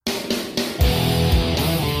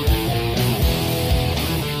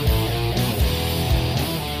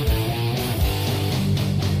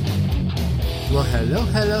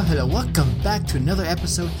Hello. Welcome back to another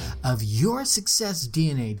episode of Your Success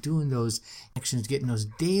DNA, doing those actions, getting those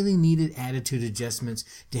daily needed attitude adjustments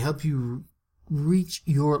to help you reach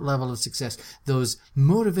your level of success. Those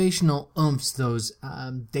motivational umphs, those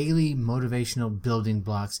daily motivational building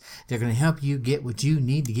blocks. They're going to help you get what you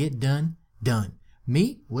need to get done.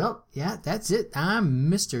 Me? Well, yeah, that's it. I'm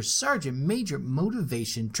Mr. Sergeant Major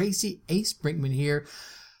Motivation, Tracy Ace Brinkman here,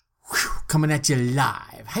 coming at you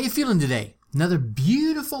live. How you feeling today? Another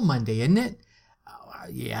beautiful Monday, isn't it? Oh,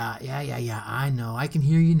 yeah, I know. I can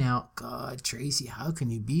hear you now. God, Tracy, how can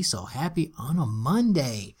you be so happy on a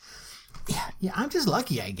Monday? Yeah, I'm just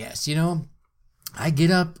lucky, I guess. You know, I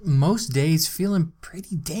get up most days feeling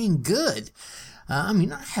pretty dang good. I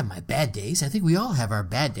have my bad days. I think we all have our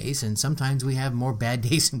bad days, and sometimes we have more bad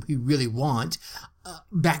days than we really want,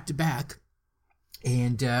 back to back.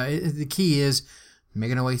 And the key is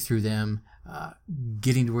making our way through them,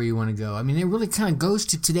 getting to where you want to go. I mean, it really kind of goes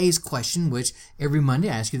to today's question, which every Monday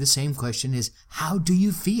I ask you the same question is, how do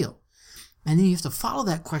you feel? And then you have to follow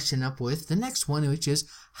that question up with the next one, which is,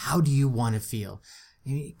 how do you want to feel?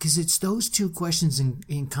 Because it's those two questions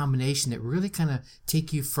in combination that really kind of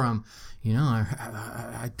take you from,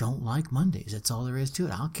 I don't like Mondays. That's all there is to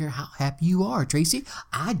it. I don't care how happy you are, Tracy.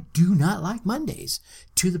 I do not like Mondays,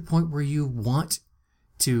 to the point where you want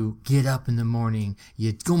to get up in the morning.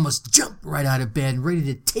 You almost jump right out of bed, ready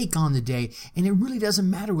to take on the day. And it really doesn't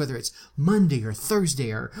matter whether it's Monday or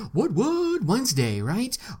Thursday or Wednesday,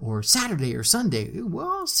 right? Or Saturday or Sunday. We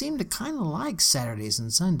all seem to kind of like Saturdays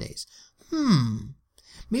and Sundays.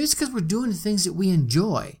 Maybe it's because we're doing the things that we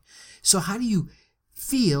enjoy. So how do you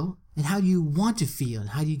feel, and how do you want to feel,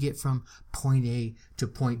 and how do you get from point A to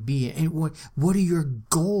point B? And what are your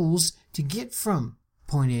goals to get from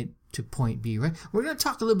point A to point B, right? We're going to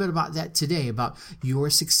talk a little bit about that today, about your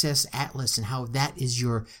success atlas and how that is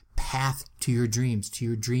your path to your dreams,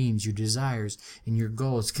 your desires, and your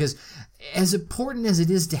goals. Because as important as it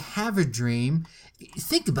is to have a dream,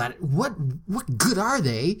 think about it. What good are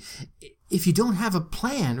they if you don't have a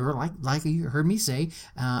plan? Or like you heard me say,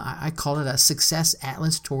 I call it a success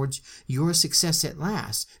atlas towards your success at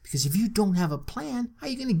last. Because if you don't have a plan, how are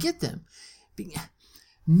you going to get them?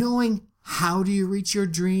 Knowing how do you reach your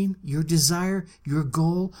dream, your desire, your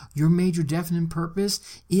goal, your major definite purpose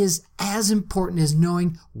is as important as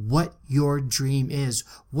knowing what your dream is,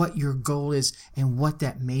 what your goal is, and what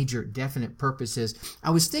that major definite purpose is.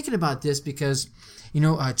 I was thinking about this because,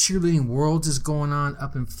 Cheerleading Worlds is going on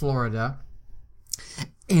up in Florida,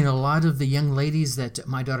 and a lot of the young ladies that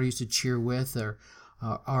my daughter used to cheer with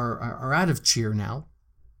are out of cheer now,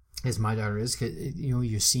 as my daughter is. 'Cause,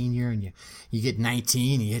 you're senior and you get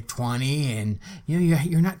 19, you get 20, and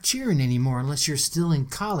you're not cheering anymore unless you're still in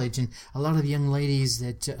college. And a lot of the young ladies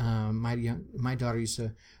that my daughter used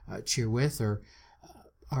to cheer with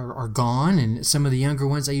are gone, and some of the younger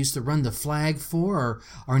ones I used to run the flag for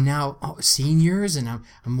are now seniors, and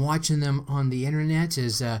I'm watching them on the internet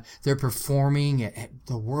as they're performing at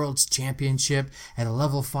the World's Championship at a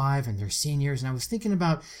level 5, and they're seniors. And I was thinking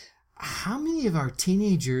about how many of our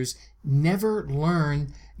teenagers never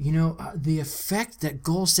learn, the effect that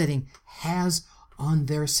goal setting has on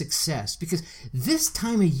their success. Because this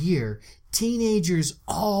time of year, teenagers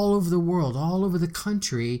all over the world, all over the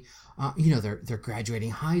country, they're graduating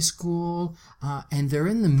high school, and they're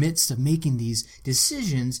in the midst of making these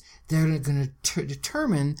decisions that are going to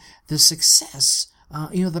determine the success,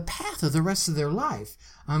 the path of the rest of their life.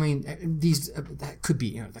 That could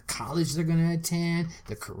be, the college they're going to attend,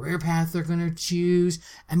 the career path they're going to choose.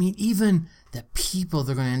 Even the people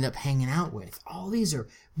they're going to end up hanging out with. All these are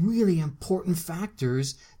really important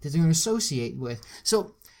factors that they're going to associate with.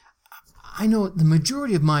 So I know the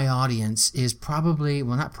majority of my audience is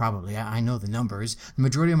I know the numbers. The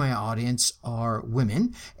majority of my audience are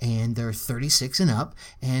women, and they're 36 and up.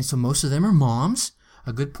 And so most of them are moms.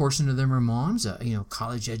 A good portion of them are moms,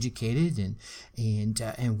 college educated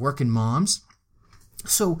and working moms.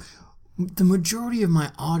 So the majority of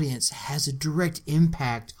my audience has a direct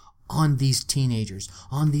impact on these teenagers,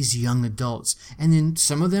 on these young adults. And then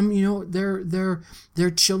some of them,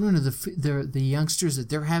 their children, or the youngsters that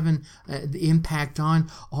they're having the impact on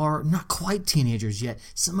are not quite teenagers yet.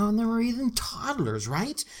 Some of them are even toddlers,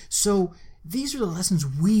 right? So these are the lessons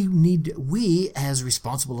we as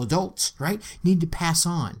responsible adults, right, need to pass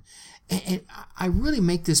on. And I really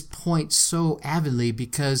make this point so avidly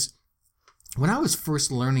because when I was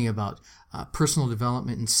first learning about personal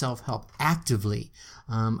development and self-help actively,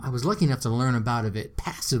 I was lucky enough to learn about it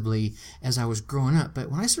passively as I was growing up. But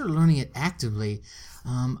when I started learning it actively,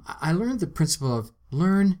 I learned the principle of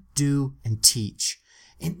learn, do, and teach.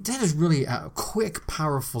 And that is really a quick,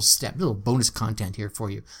 powerful step. A little bonus content here for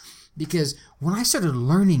you. Because when I started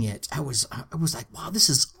learning it, I was like, wow, this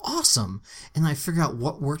is awesome. And I figured out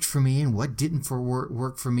what worked for me and what didn't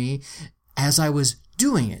work for me as I was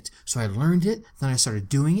doing it. So I learned it, then I started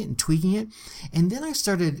doing it and tweaking it. And then I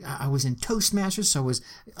was in Toastmasters, so I was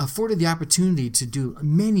afforded the opportunity to do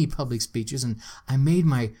many public speeches, and I made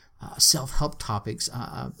my self-help topics,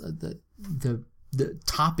 the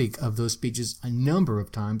topic of those speeches a number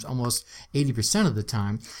of times, almost 80% of the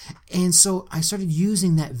time. And so I started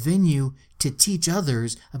using that venue to teach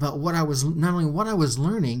others about not only what I was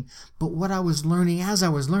learning, but what I was learning as I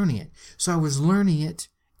was learning it. So I was learning it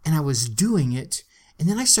and I was doing it, and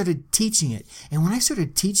then I started teaching it. And when I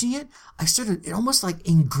started teaching it, it almost like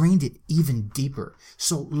ingrained it even deeper.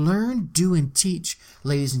 So learn, do, and teach,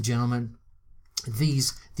 ladies and gentlemen.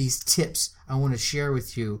 These tips I want to share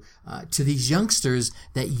with you to these youngsters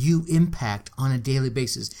that you impact on a daily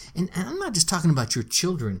basis. And I'm not just talking about your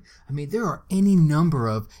children. I mean, there are any number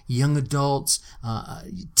of young adults,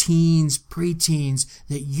 teens, preteens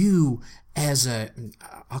that you,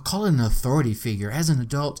 I'll call it an authority figure, as an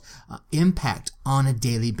adult, impact on a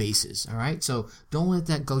daily basis. All right. So don't let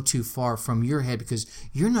that go too far from your head, because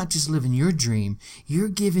you're not just living your dream. You're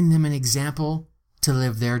giving them an example to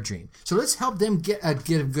live their dream. So let's help them get a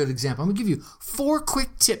good example. I'm going to give you 4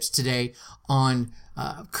 quick tips today on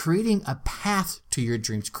creating a path to your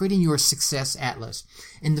dreams, creating your success atlas.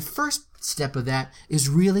 And the first step of that is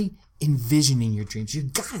really envisioning your dreams.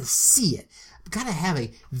 You've got to see it. You've got to have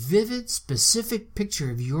a vivid, specific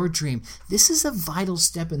picture of your dream. This is a vital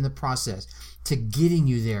step in the process to getting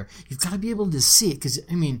you there. You've got to be able to see it, because,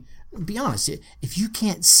 I mean, be honest, if you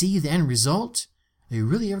can't see the end result, are you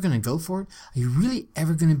really ever going to go for it? Are you really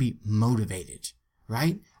ever going to be motivated,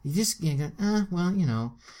 right? You just go,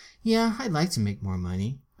 well, yeah, I'd like to make more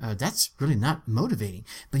money. That's really not motivating.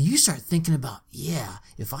 But you start thinking about, yeah,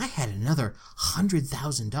 if I had another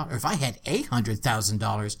 $100,000, or if I had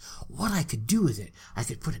 $800,000, what I could do with it. I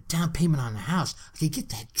could put a down payment on a house. I could get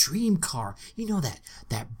that dream car. You know,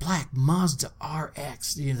 that black Mazda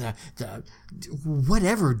RX, the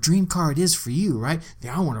whatever dream car it is for you, right? If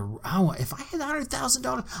I had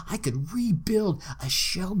 $100,000, I could rebuild a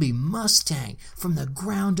Shelby Mustang from the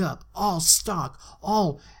ground up, all stock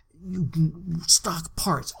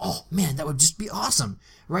parts. Oh man, that would just be awesome,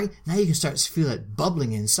 right? Now you can start to feel it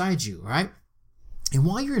bubbling inside you, right? And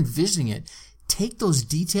while you're envisioning it, take those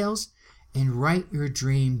details and write your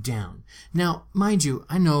dream down. Now, mind you,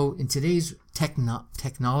 I know in today's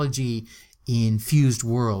technology infused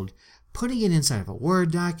world, putting it inside of a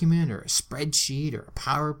Word document or a spreadsheet or a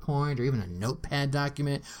PowerPoint or even a Notepad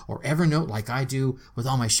document or Evernote, like I do with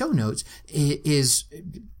all my show notes, is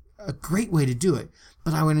a great way to do it.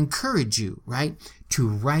 But I would encourage you, right, to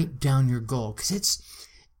write down your goal, because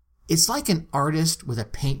it's like an artist with a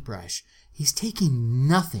paintbrush. He's taking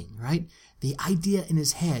nothing, right, the idea in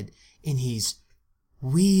his head, and he's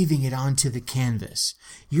weaving it onto the canvas.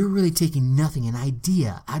 You're really taking nothing, an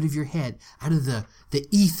idea out of your head, out of the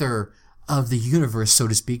ether of the universe, so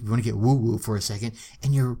to speak, if you want to get woo-woo for a second,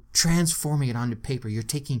 and you're transforming it onto paper. You're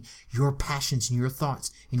taking your passions and your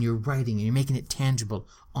thoughts and you're writing and you're making it tangible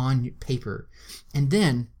on paper. And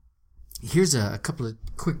then, here's a couple of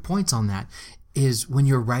quick points on that, is when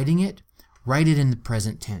you're writing it, write it in the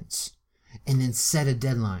present tense. And then set a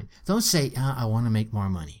deadline. Don't say, I want to make more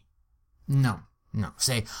money. No.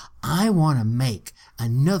 Say, I want to make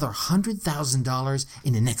another $100,000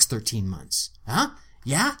 in the next 13 months. Huh?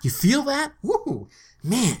 Yeah? You feel that? Woo!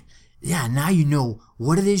 Man. Yeah, now you know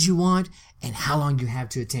what it is you want and how long you have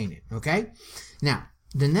to attain it. Okay? Now,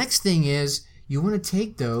 the next thing is, you want to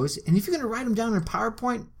take those, and if you're going to write them down on a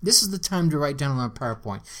PowerPoint, this is the time to write down on a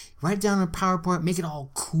PowerPoint. Write it down on a PowerPoint, make it all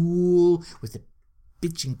cool with the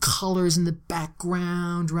bitchin' colors in the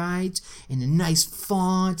background, right? And a nice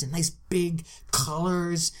font and nice big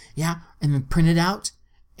colors, yeah? And then print it out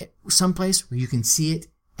someplace where you can see it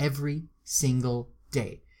every single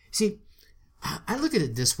day. See, I look at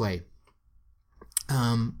it this way.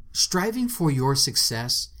 Striving for your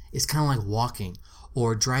success is kind of like walking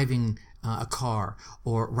or driving a car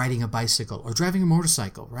or riding a bicycle or driving a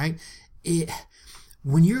motorcycle, right?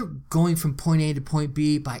 When you're going from point A to point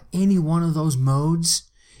B by any one of those modes,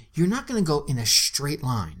 you're not going to go in a straight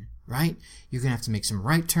line, right? You're going to have to make some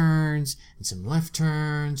right turns and some left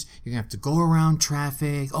turns. You're going to have to go around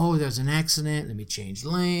traffic. Oh, there's an accident. Let me change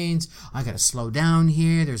lanes. I got to slow down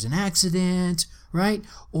here. There's an accident, right?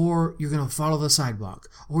 Or you're going to follow the sidewalk.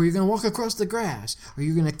 Or you're going to walk across the grass. Or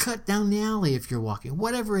you're going to cut down the alley if you're walking.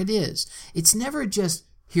 Whatever it is. It's never just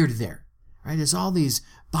here to there. right? There's all these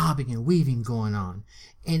bobbing and weaving going on.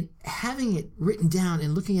 And having it written down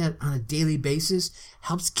and looking at it on a daily basis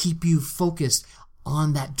helps keep you focused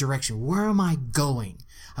on that direction. Where am I going?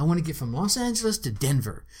 I want to get from Los Angeles to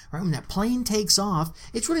Denver, right? When that plane takes off,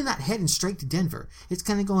 it's really not heading straight to Denver. It's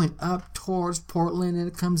kind of going up towards Portland, and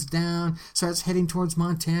it comes down, starts heading towards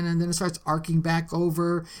Montana, and then it starts arcing back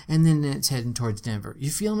over, and then it's heading towards Denver. You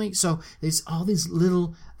feel me? So there's all these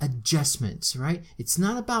little adjustments, right? It's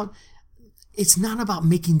not about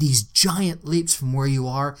making these giant leaps from where you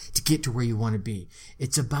are to get to where you want to be.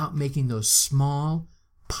 It's about making those small,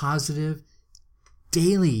 positive,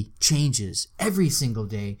 daily changes every single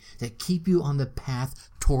day that keep you on the path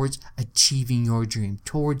towards achieving your dream,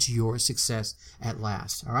 towards your success at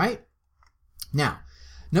last. All right? Now,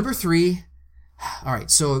 number 3. All right,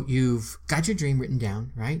 so you've got your dream written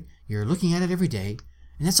down, right? You're looking at it every day,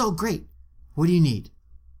 and that's all great. What do you need?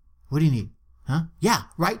 What do you need? Huh? Yeah,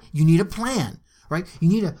 right? You need a plan, right? You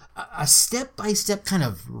need a step-by-step kind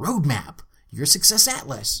of roadmap, your success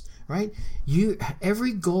atlas, right?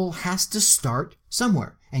 Every goal has to start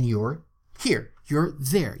somewhere, and you're here. You're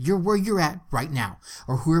there. You're where you're at right now,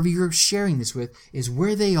 or whoever you're sharing this with is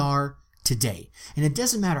where they are today. And it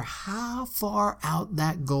doesn't matter how far out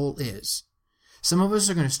that goal is. Some of us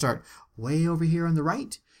are going to start way over here on the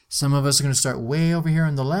right. Some of us are going to start way over here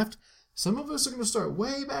on the left. Some of us are going to start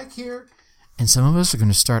way back here. And some of us are going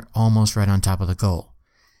to start almost right on top of the goal.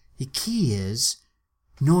 The key is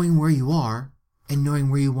knowing where you are and knowing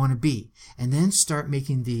where you want to be. And then start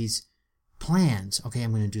making these plans. Okay,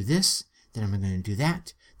 I'm going to do this, then I'm going to do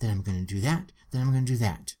that, then I'm going to do that, then I'm going to do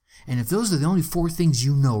that. And if those are the only 4 things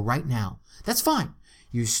you know right now, that's fine.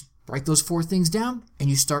 You write those 4 things down and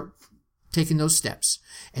you start taking those steps.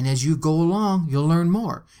 And as you go along, you'll learn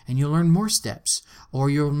more, and you'll learn more steps, or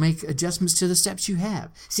you'll make adjustments to the steps you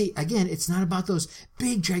have. See, again, it's not about those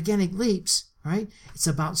big, gigantic leaps, right? It's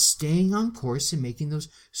about staying on course and making those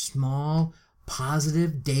small,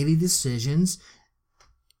 positive daily decisions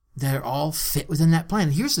that are all fit within that plan.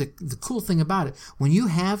 And here's the cool thing about it. When you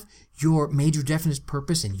have your major definite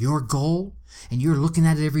purpose and your goal, and you're looking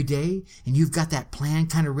at it every day, and you've got that plan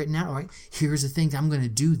kind of written out, all right, here's the things I'm going to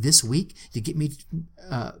do this week to get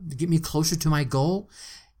me closer to my goal.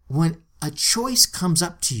 When a choice comes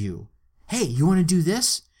up to you, hey, you want to do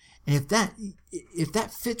this? And if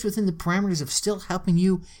that fits within the parameters of still helping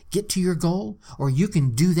you get to your goal, or you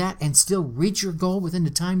can do that and still reach your goal within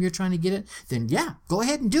the time you're trying to get it, then yeah, go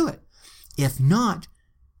ahead and do it. If not,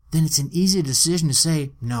 then it's an easy decision to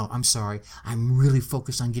say, no, I'm sorry, I'm really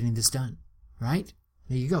focused on getting this done, right?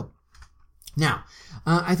 There you go. Now,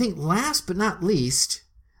 I think last but not least,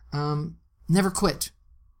 never quit.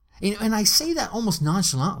 And I say that almost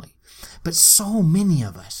nonchalantly, but so many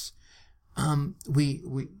of us, we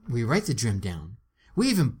write the dream down. We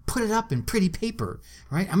even put it up in pretty paper,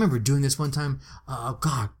 right? I remember doing this one time,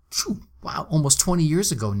 almost 20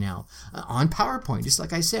 years ago now, on PowerPoint, just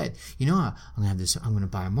like I said. I'm going to have this, I'm going to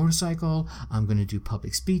buy a motorcycle, I'm going to do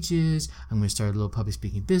public speeches, I'm going to start a little public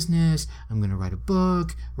speaking business, I'm going to write a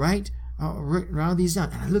book, right? I'll write all these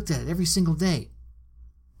down, and I looked at it every single day.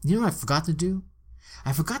 You know what I forgot to do?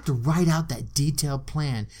 I forgot to write out that detailed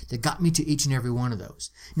plan that got me to each and every one of those.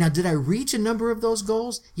 Now, did I reach a number of those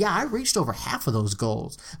goals? Yeah, I reached over half of those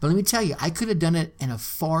goals. But let me tell you, I could have done it in a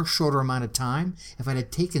far shorter amount of time if I'd have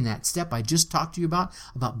taken that step I just talked to you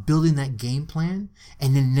about building that game plan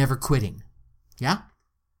and then never quitting. Yeah?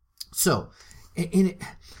 So, I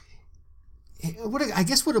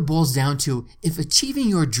guess what it boils down to, if achieving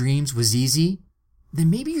your dreams was easy, then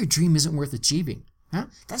maybe your dream isn't worth achieving. Huh?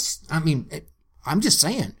 I'm just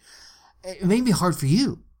saying, it may be hard for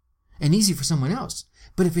you and easy for someone else.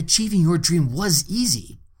 But if achieving your dream was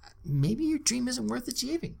easy, maybe your dream isn't worth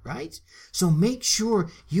achieving, right? So make sure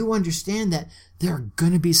you understand that there are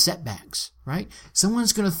going to be setbacks, right?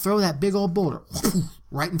 Someone's going to throw that big old boulder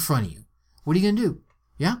right in front of you. What are you going to do?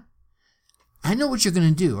 Yeah? I know what you're going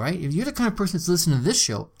to do, right? If you're the kind of person that's listening to this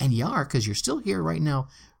show, and you are, because you're still here right now,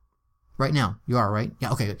 you are, right?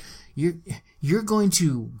 Yeah, okay, good. You're going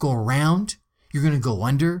to go around, you're going to go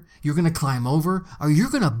under, you're going to climb over, or you're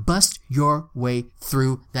going to bust your way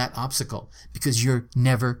through that obstacle, because you're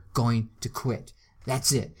never going to quit.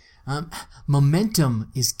 That's it.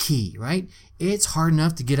 Momentum is key, right? It's hard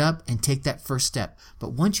enough to get up and take that first step.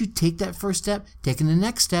 But once you take that first step, taking the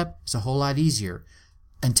next step is a whole lot easier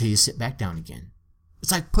until you sit back down again.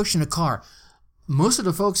 It's like pushing a car. Most of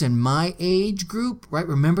the folks in my age group, right,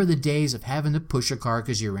 remember the days of having to push a car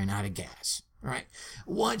because you ran out of gas, right?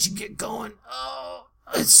 Once you get going, oh,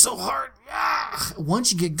 it's so hard. Ah.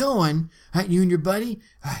 Once you get going, right, you and your buddy,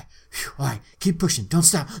 all right, keep pushing. Don't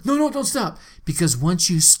stop. No, don't stop. Because once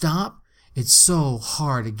you stop, it's so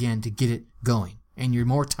hard again to get it going. And you're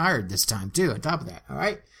more tired this time too, on top of that. All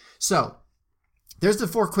right. So there's the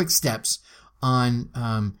 4 quick steps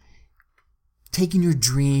on taking your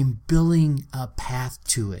dream, building a path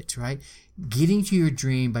to it, right? Getting to your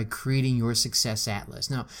dream by creating your success atlas.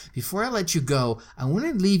 Now, before I let you go, I want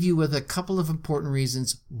to leave you with a couple of important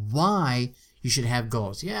reasons why you should have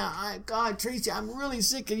goals. Yeah, God, Tracy, I'm really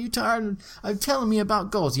sick. Are you tired of telling me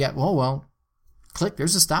about goals? Yeah, well, click.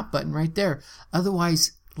 There's a stop button right there.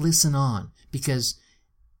 Otherwise, listen on, because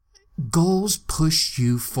goals push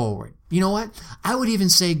you forward. You know what? I would even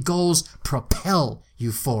say goals propel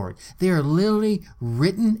you forward. They are literally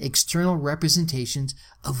written external representations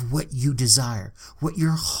of what you desire, what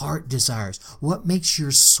your heart desires, what makes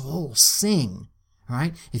your soul sing. All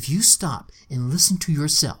right? If you stop and listen to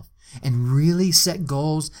yourself and really set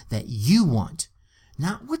goals that you want,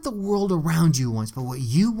 not what the world around you wants, but what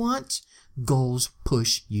you want, goals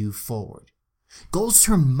push you forward. Goals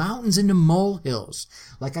turn mountains into molehills.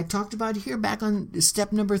 Like I talked about here back on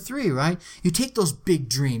step number 3, right? You take those big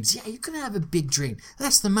dreams. Yeah, you can have a big dream.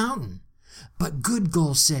 That's the mountain. But good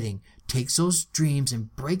goal setting takes those dreams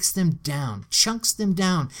and breaks them down, chunks them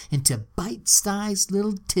down into bite-sized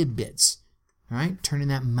little tidbits, right? Turning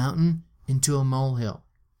that mountain into a molehill.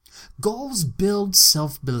 Goals build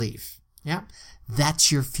self-belief. Yeah,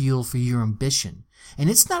 that's your fuel for your ambition.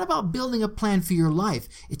 And it's not about building a plan for your life.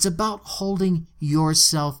 It's about holding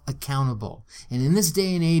yourself accountable. And in this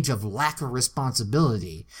day and age of lack of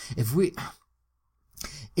responsibility, it's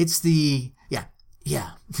the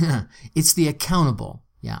accountable,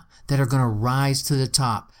 that are going to rise to the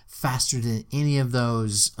top faster than any of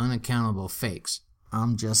those unaccountable fakes.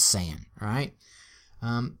 I'm just saying, right?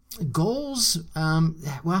 Goals,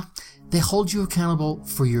 they hold you accountable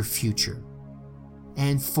for your future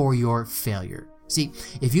and for your failure. See,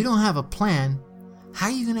 if you don't have a plan, how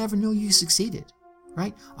are you going to ever know you succeeded,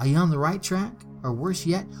 right? Are you on the right track? Or worse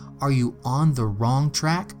yet, are you on the wrong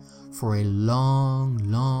track for a long,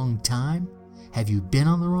 long time? Have you been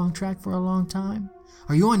on the wrong track for a long time?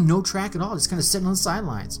 Are you on no track at all, just kind of sitting on the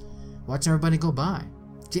sidelines, watching everybody go by?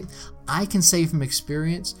 See, I can say from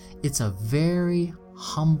experience, it's a very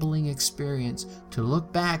humbling experience to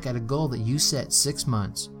look back at a goal that you set 6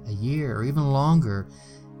 months, a year, or even longer,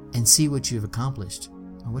 and see what you've accomplished,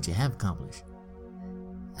 or what you have accomplished.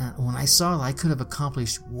 When I saw that I could have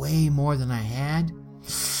accomplished way more than I had,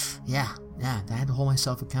 I had to hold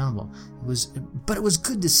myself accountable. But it was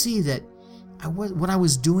good to see that what I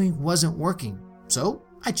was doing wasn't working. So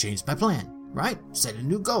I changed my plan, right? Set a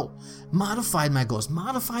new goal, modified my goals,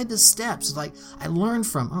 modified the steps. Like I learned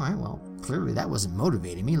from, all right, well, clearly that wasn't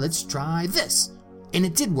motivating me. Let's try this. And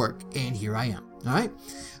it did work, and here I am, all right?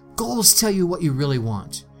 Goals tell you what you really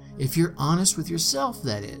want. If you're honest with yourself,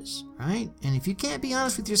 that is, right? And if you can't be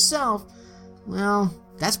honest with yourself, well,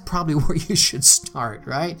 that's probably where you should start,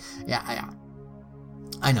 right? Yeah.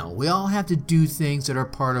 I know we all have to do things that are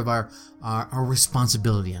part of our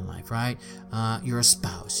responsibility in life, right? You're a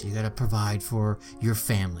spouse. You got to provide for your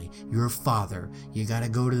family. You're a father. You got to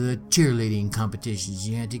go to the cheerleading competitions.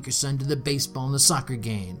 You got to take your son to the baseball and the soccer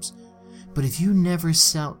games. But if you never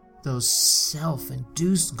set those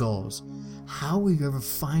self-induced goals, how will you ever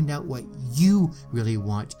find out what you really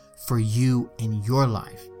want for you in your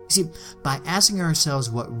life? See, by asking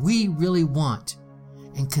ourselves what we really want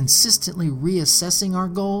and consistently reassessing our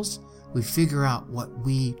goals, we figure out what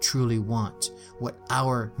we truly want, what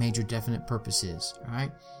our major definite purpose is, all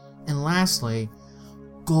right? And lastly,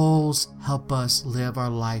 goals help us live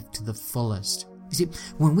our life to the fullest. You see,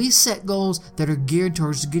 when we set goals that are geared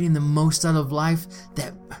towards getting the most out of life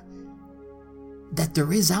that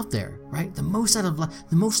there is out there, right? The most out of life,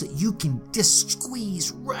 the most that you can just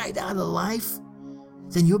squeeze right out of life,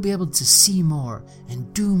 then you'll be able to see more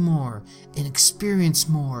and do more and experience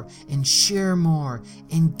more and share more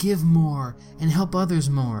and give more and help others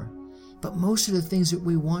more. But most of the things that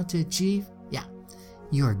we want to achieve,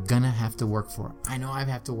 you are gonna have to work for. I know I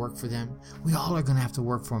have to work for them. We all are gonna have to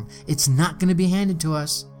work for them. It's not gonna be handed to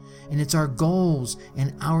us. And it's our goals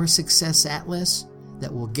and our success atlas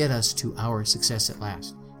that will get us to our success at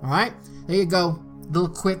last. All right, there you go. Little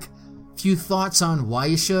quick few thoughts on why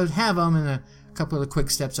you should have them and a couple of quick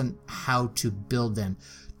steps on how to build them.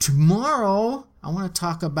 Tomorrow, I want to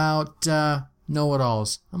talk about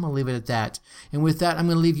know-it-alls. I'm going to leave it at that. And with that, I'm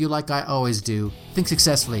going to leave you like I always do. Think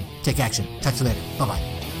successfully. Take action. Talk to you later.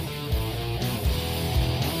 Bye-bye.